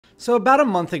So about a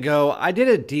month ago, I did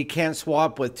a decant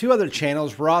swap with two other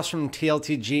channels, Ross from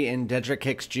TLTG and Dedrick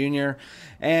Hicks Jr.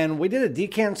 And we did a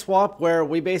decant swap where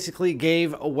we basically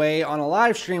gave away on a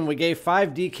live stream, we gave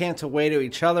 5 decants away to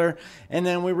each other and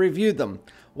then we reviewed them.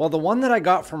 Well, the one that I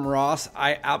got from Ross,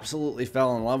 I absolutely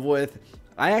fell in love with.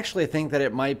 I actually think that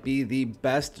it might be the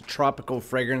best tropical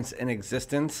fragrance in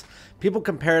existence. People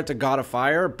compare it to God of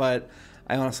Fire, but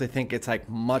I honestly think it's like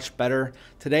much better.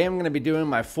 Today I'm going to be doing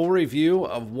my full review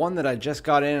of one that I just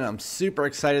got in and I'm super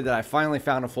excited that I finally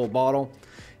found a full bottle.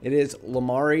 It is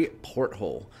Loumari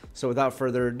Porthole. So without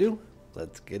further ado,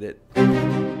 let's get it.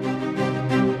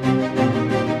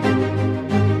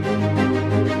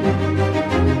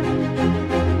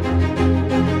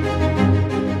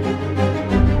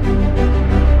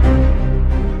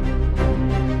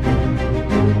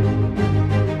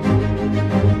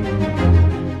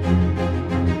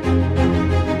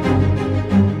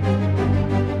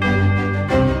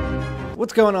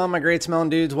 What's going on, my great smelling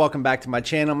dudes? Welcome back to my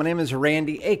channel. My name is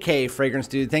Randy, aka Fragrance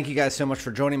Dude. Thank you guys so much for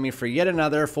joining me for yet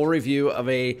another full review of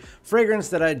a fragrance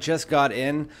that I just got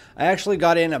in. I actually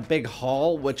got in a big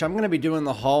haul, which I'm going to be doing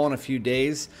the haul in a few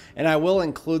days, and I will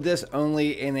include this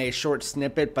only in a short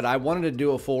snippet, but I wanted to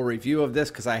do a full review of this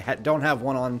because I don't have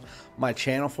one on my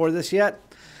channel for this yet.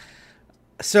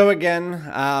 So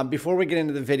again, before we get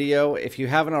into the video, if you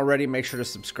haven't already, make sure to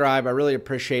subscribe. I really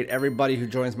appreciate everybody who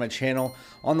joins my channel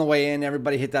on the way in.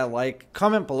 Everybody hit that like.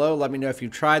 Comment below. Let me know if you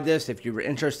tried this, if you were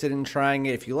interested in trying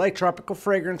it, if you like tropical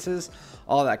fragrances,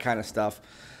 all that kind of stuff.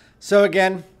 So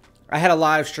again, I had a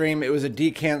live stream. It was a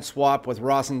decant swap with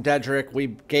Ross and Dedrick.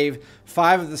 We gave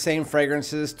 5 of the same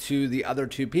fragrances to the other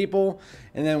 2 people,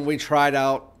 and then we tried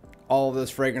out all of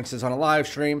those fragrances on a live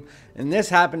stream, and this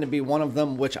happened to be one of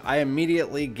them, which I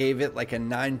immediately gave it like a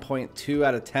 9.2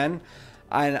 out of 10.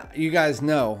 And you guys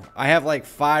know I have like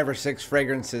 5 or 6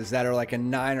 fragrances that are like a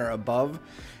 9 or above,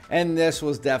 and this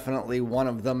was definitely one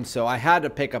of them, so I had to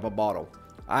pick up a bottle.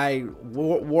 I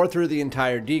wore through the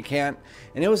entire decant,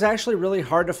 and it was actually really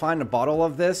hard to find a bottle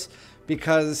of this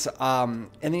because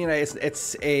in the United States,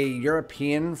 it's a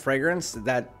European fragrance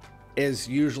that is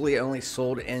usually only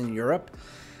sold in Europe.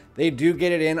 They do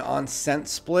get it in on Scent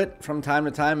Split from time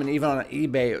to time, and even on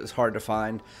eBay it was hard to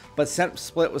find. But Scent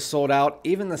Split was sold out.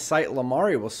 Even the site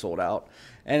Loumari was sold out.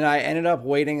 And I ended up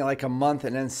waiting like a month,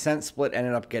 and then Scent Split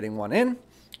ended up getting one in.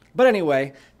 But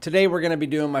anyway, today we're going to be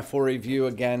doing my full review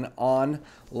again on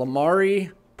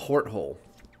Loumari Porthole.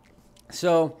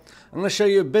 So I'm going to show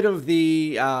you a bit of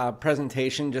the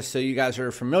presentation just so you guys are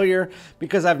familiar,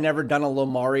 because I've never done a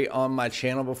Loumari on my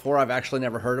channel before. I've actually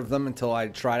never heard of them until I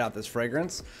tried out this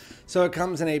fragrance. So it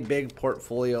comes in a big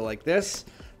portfolio like this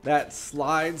that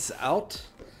slides out,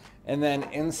 and then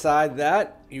inside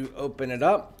that you open it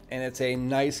up, and it's a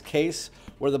nice case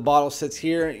where the bottle sits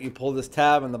here. You pull this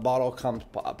tab and the bottle comes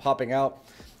popping out.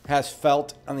 It has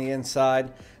felt on the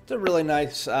inside. It's a really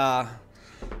nice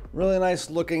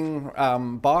looking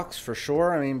box for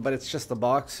sure. I mean, but it's just the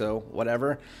box, so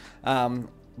whatever.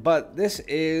 But this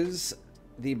is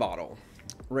the bottle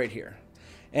right here.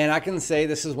 And I can say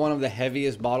this is one of the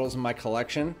heaviest bottles in my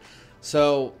collection.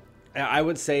 So I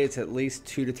would say it's at least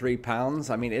 2 to 3 pounds.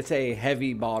 I mean, it's a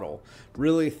heavy bottle,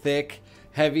 really thick,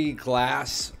 heavy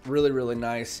glass, really, really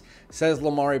nice. It says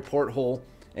Loumari Porthole.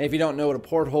 And if you don't know what a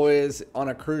porthole is on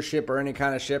a cruise ship or any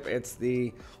kind of ship, it's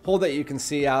the hole that you can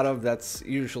see out of that's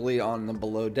usually on the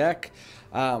below deck.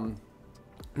 Then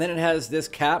it has this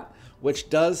cap, which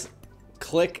does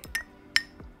click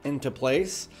into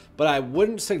place, but I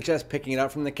wouldn't suggest picking it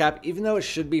up from the cap, even though it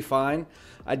should be fine.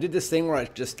 I did this thing where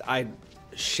I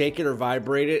shake it or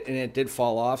vibrate it, and it did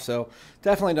fall off, so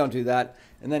definitely don't do that.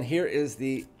 And then here is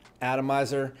the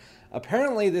atomizer.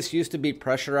 Apparently this used to be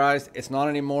pressurized. It's not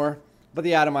anymore, but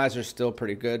the atomizer is still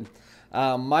pretty good.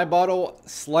 My bottle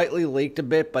slightly leaked a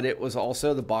bit, but it was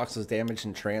also, the box was damaged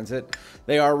in transit.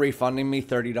 They are refunding me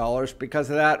 $30 because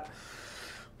of that.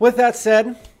 With that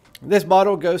said, this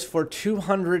bottle goes for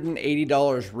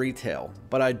 $280 retail.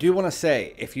 But I do want to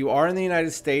say, if you are in the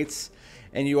United States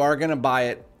and you are going to buy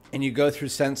it and you go through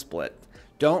Scent Split,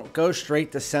 don't go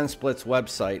straight to Scent Split's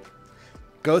website.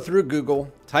 Go through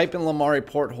Google, type in Loumari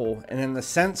Porthole, and then the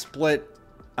Scent Split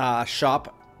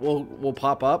shop will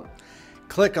pop up.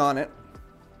 Click on it,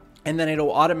 and then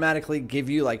it'll automatically give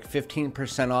you like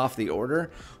 15% off the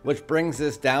order, which brings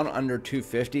this down under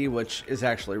 $250, which is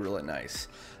actually really nice.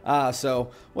 So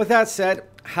with that said,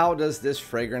 how does this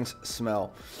fragrance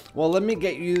smell? Well, let me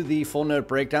get you the full note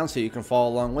breakdown so you can follow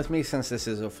along with me, since this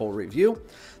is a full review.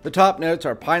 The top notes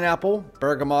are pineapple,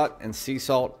 bergamot, and sea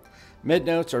salt. Mid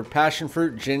notes are passion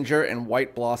fruit, ginger, and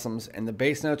white blossoms, and the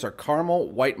base notes are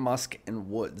caramel, white musk, and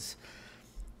woods.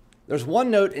 There's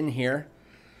one note in here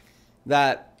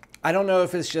that I don't know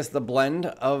if it's just the blend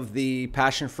of the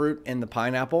passion fruit and the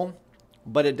pineapple,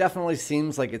 but it definitely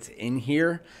seems like it's in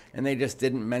here and they just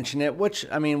didn't mention it, which,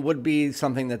 I mean, would be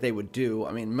something that they would do.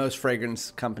 I mean, most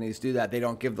fragrance companies do that. They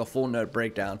don't give the full note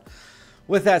breakdown.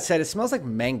 With that said, it smells like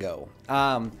mango.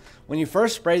 When you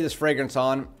first spray this fragrance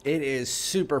on, it is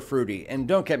super fruity. And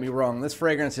don't get me wrong, this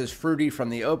fragrance is fruity from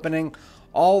the opening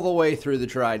all the way through the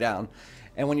dry down.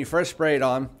 And when you first spray it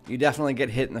on, you definitely get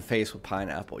hit in the face with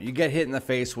pineapple. You get hit in the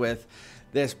face with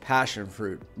this passion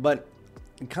fruit. But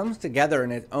it comes together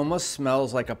and it almost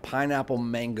smells like a pineapple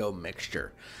mango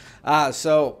mixture.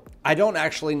 So I don't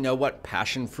actually know what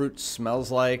passion fruit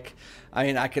smells like. I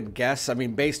mean, I could guess. I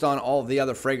mean, based on all of the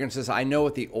other fragrances, I know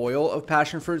what the oil of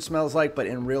passion fruit smells like, but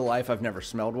in real life, I've never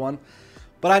smelled one.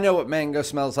 But I know what mango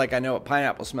smells like. I know what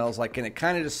pineapple smells like. And it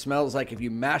kind of just smells like if you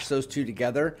mash those two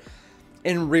together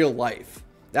in real life.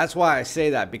 That's why I say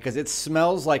that, because it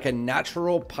smells like a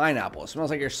natural pineapple. It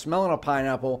smells like you're smelling a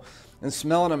pineapple and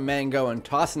smelling a mango and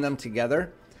tossing them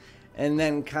together. And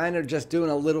then kind of just doing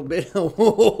a little bit of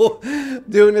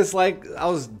doing this, like I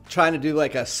was trying to do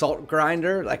like a salt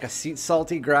grinder, like a sea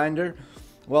salty grinder.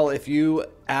 Well, if you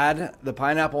add the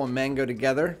pineapple and mango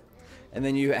together, and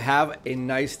then you have a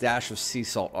nice dash of sea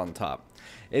salt on top.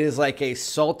 It is like a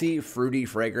salty, fruity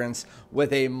fragrance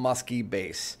with a musky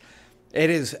base. It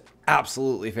is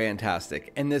absolutely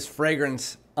fantastic. And this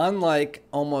fragrance, unlike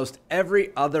almost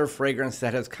every other fragrance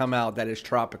that has come out that is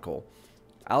tropical,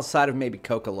 outside of maybe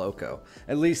Coca Loco,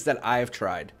 at least that I've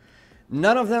tried,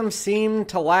 none of them seem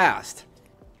to last.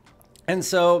 And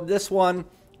so this one,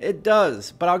 it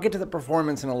does. But I'll get to the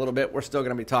performance in a little bit. We're still going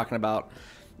to be talking about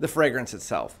the fragrance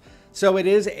itself. So it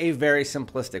is a very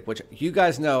simplistic, which you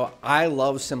guys know I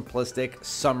love simplistic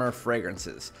summer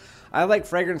fragrances. I like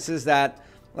fragrances that,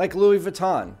 like Louis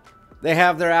Vuitton, they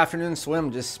have their afternoon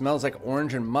swim, just smells like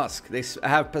orange and musk. They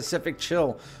have Pacific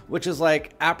Chill, which is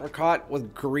like apricot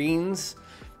with greens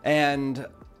and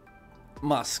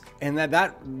musk. And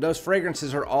those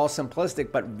fragrances are all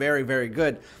simplistic, but very, very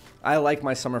good. I like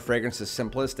my summer fragrances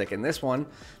simplistic. And this one,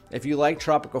 if you like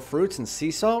tropical fruits and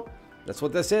sea salt, that's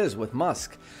what this is with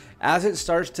musk. As it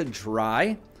starts to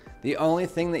dry, the only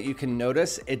thing that you can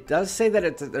notice, it does say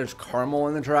that there's caramel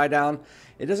in the dry down.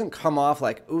 It doesn't come off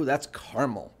like, ooh, that's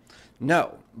caramel.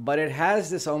 No, but it has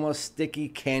this almost sticky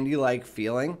candy-like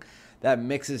feeling that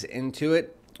mixes into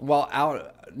it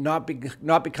while not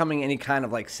becoming any kind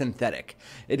of like synthetic.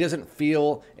 It doesn't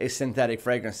feel a synthetic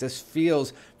fragrance. This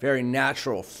feels very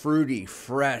natural, fruity,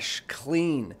 fresh,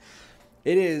 clean.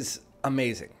 It is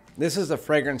amazing. This is the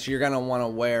fragrance you're going to want to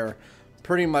wear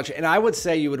pretty much, and I would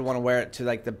say you would want to wear it to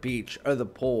like the beach or the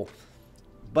pool.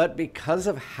 But because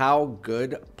of how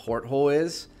good Porthole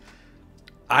is,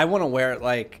 I want to wear it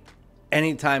like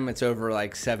anytime it's over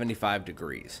like 75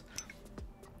 degrees.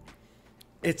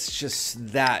 It's just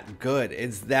that good.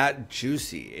 It's that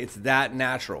juicy. It's that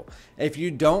natural. If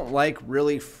you don't like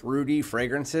really fruity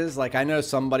fragrances, like I know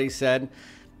somebody said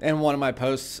in one of my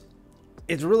posts,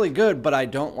 it's really good, but I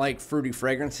don't like fruity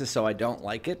fragrances, so I don't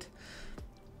like it.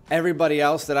 Everybody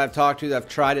else that I've talked to that have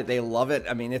tried it, they love it.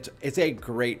 I mean, it's a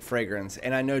great fragrance.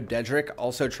 And I know Dedrick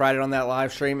also tried it on that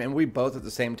live stream, and we both at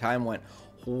the same time went,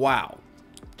 wow.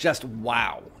 Just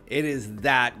wow. It is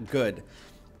that good.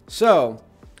 So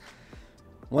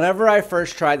whenever I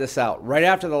first tried this out, right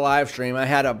after the live stream, I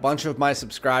had a bunch of my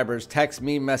subscribers text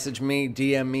me, message me,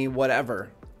 DM me, whatever.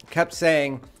 Kept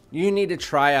saying, you need to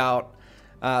try out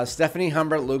Stephanie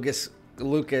Humbert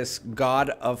Lucas God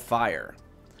of Fire.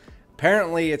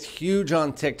 Apparently, it's huge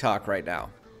on TikTok right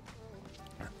now.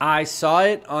 I saw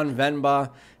it on Venba.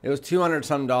 It was $200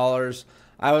 some.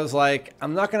 I was like,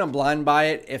 I'm not going to blind buy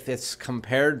it if it's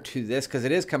compared to this, because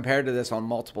it is compared to this on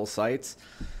multiple sites.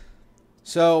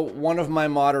 So one of my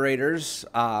moderators,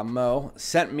 Mo,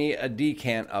 sent me a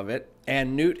decant of it,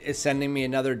 and Newt is sending me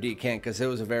another decant because it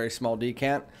was a very small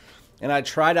decant. And I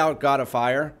tried out God of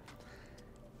Fire,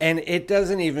 and it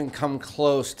doesn't even come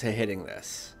close to hitting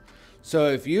this. So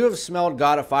if you have smelled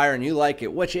God of Fire and you like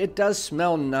it, which it does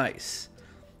smell nice,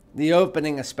 the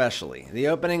opening especially, the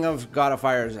opening of God of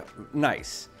Fire is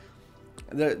nice.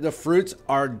 The fruits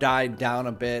are died down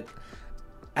a bit.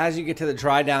 As you get to the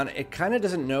dry down, it kind of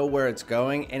doesn't know where it's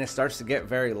going, and it starts to get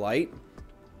very light.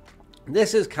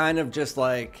 This is kind of just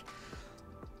like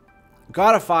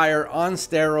God of Fire on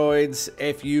steroids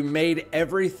if you made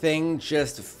everything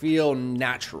just feel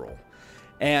natural.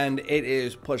 And it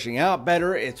is pushing out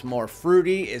better. It's more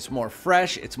fruity. It's more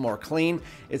fresh. It's more clean.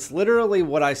 It's literally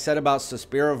what I said about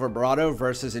Suspiro Vibrato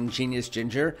versus Ingenious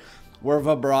Ginger, where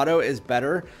Vibrato is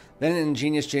better than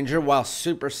Ingenious Ginger, while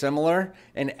super similar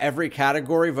in every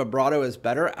category. Vibrato is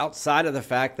better, outside of the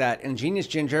fact that Ingenious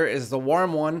Ginger is the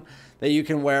warm one that you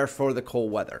can wear for the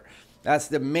cold weather. That's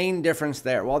the main difference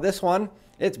there. While this one,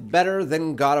 it's better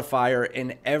than God of Fire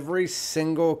in every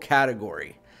single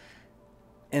category.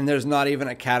 And there's not even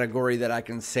a category that I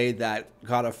can say that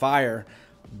God of Fire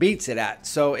beats it at.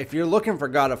 So if you're looking for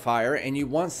God of Fire and you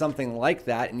want something like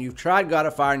that, and you've tried God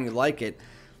of Fire and you like it,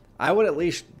 I would at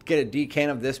least get a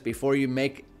decant of this before you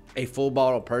make a full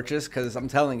bottle purchase, because I'm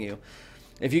telling you,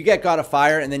 if you get God of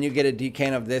Fire and then you get a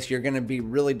decant of this, you're going to be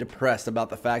really depressed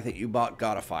about the fact that you bought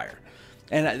God of Fire.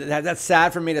 And that's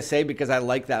sad for me to say, because I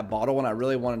like that bottle and I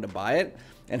really wanted to buy it.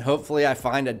 And hopefully I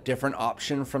find a different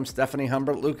option from Stephanie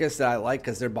Humbert Lucas that I like,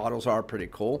 because their bottles are pretty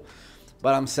cool.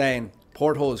 But I'm saying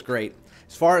Porthole is great.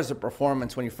 As far as the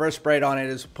performance, when you first spray it on, it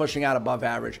is pushing out above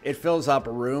average. It fills up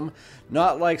a room,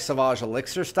 not like Sauvage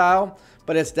Elixir style,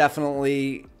 but it's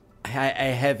definitely a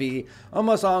heavy,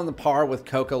 almost on the par with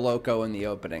Coca Loco in the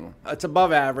opening. It's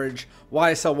above average,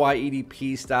 YSL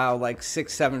EDP style, like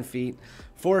 6-7 feet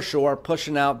for sure,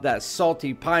 pushing out that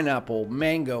salty pineapple,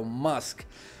 mango, musk.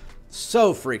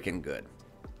 So freaking good.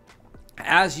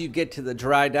 As you get to the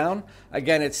dry down,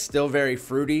 again, it's still very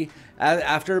fruity.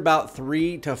 After about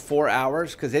 3 to 4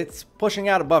 hours, because it's pushing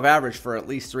out above average for at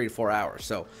least 3 to 4 hours.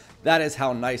 So that is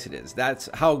how nice it is. That's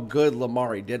how good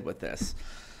Loumari did with this.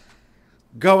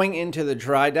 Going into the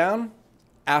dry down,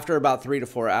 after about 3 to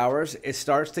 4 hours, it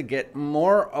starts to get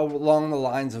more along the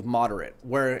lines of moderate,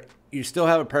 where you still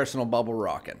have a personal bubble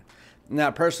rocking. And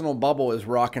that personal bubble is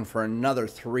rocking for another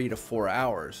 3 to 4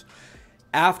 hours.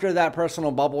 After that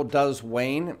personal bubble does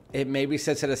wane, it maybe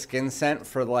sits at a skin scent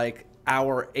for like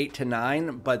hour 8 to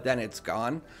 9, but then it's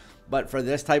gone. But for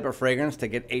this type of fragrance to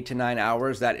get 8 to 9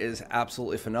 hours, that is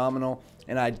absolutely phenomenal.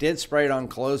 And I did spray it on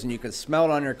clothes, and you can smell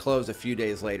it on your clothes a few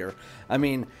days later. I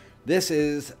mean, this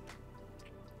is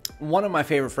one of my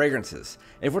favorite fragrances.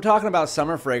 If we're talking about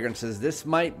summer fragrances, this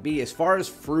might be, as far as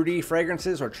fruity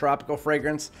fragrances or tropical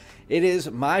fragrance, it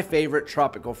is my favorite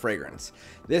tropical fragrance.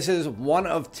 This is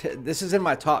this is in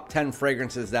my top 10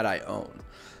 fragrances that I own.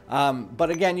 But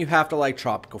again, you have to like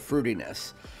tropical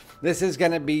fruitiness. This is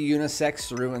going to be unisex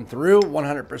through and through,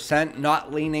 100%,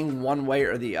 not leaning one way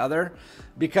or the other,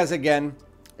 because again,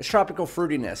 it's tropical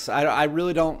fruitiness. I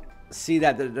really don't see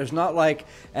that. There's not like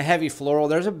a heavy floral.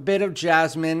 There's a bit of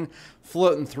jasmine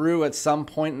floating through at some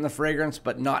point in the fragrance,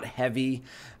 but not heavy,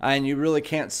 and you really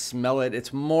can't smell it.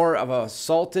 It's more of a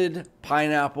salted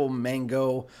pineapple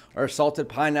mango, or salted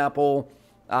pineapple,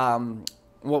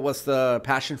 what was the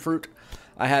passion fruit?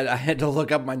 I had to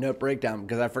look up my note breakdown,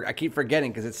 because I keep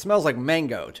forgetting, because it smells like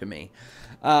mango to me.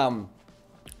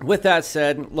 With that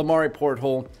said, Loumari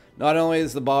Porthole, not only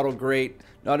is the bottle great,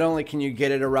 not only can you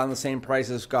get it around the same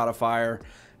price as God of Fire,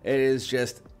 it is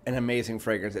just an amazing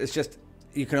fragrance. It's just,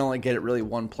 you can only get it really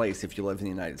one place if you live in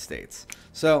the United States.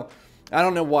 So I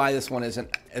don't know why this one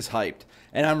isn't as hyped.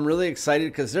 And I'm really excited,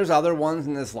 because there's other ones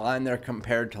in this line that are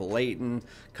compared to Leighton,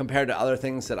 compared to other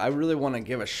things that I really want to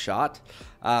give a shot.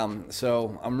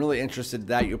 So I'm really interested in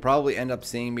that. You'll probably end up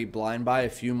seeing me blind buy a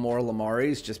few more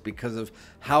Loumaris, just because of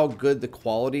how good the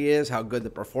quality is, how good the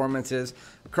performance is.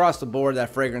 Across the board,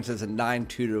 that fragrance is a 9.2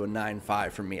 to a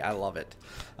 9.5 for me. I love it.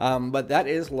 But that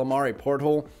is Loumari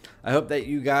Porthole. I hope that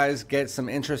you guys get some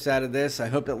interest out of this. I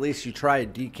hope at least you try a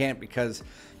decant, because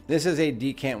this is a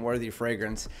decant-worthy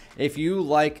fragrance. If you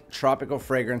like tropical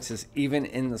fragrances, even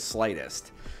in the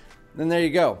slightest, then there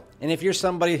you go. And if you're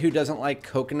somebody who doesn't like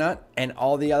coconut, and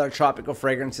all the other tropical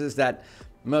fragrances that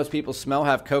most people smell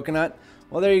have coconut,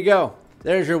 well, there you go.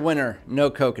 There's your winner, no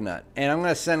coconut. And I'm going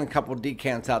to send a couple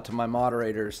decants out to my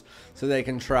moderators so they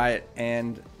can try it,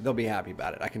 and they'll be happy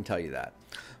about it. I can tell you that.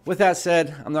 With that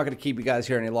said, I'm not going to keep you guys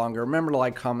here any longer. Remember to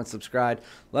like, comment, subscribe.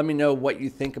 Let me know what you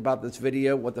think about this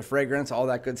video, what the fragrance, all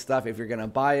that good stuff, if you're going to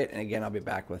buy it. And again, I'll be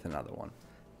back with another one.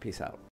 Peace out.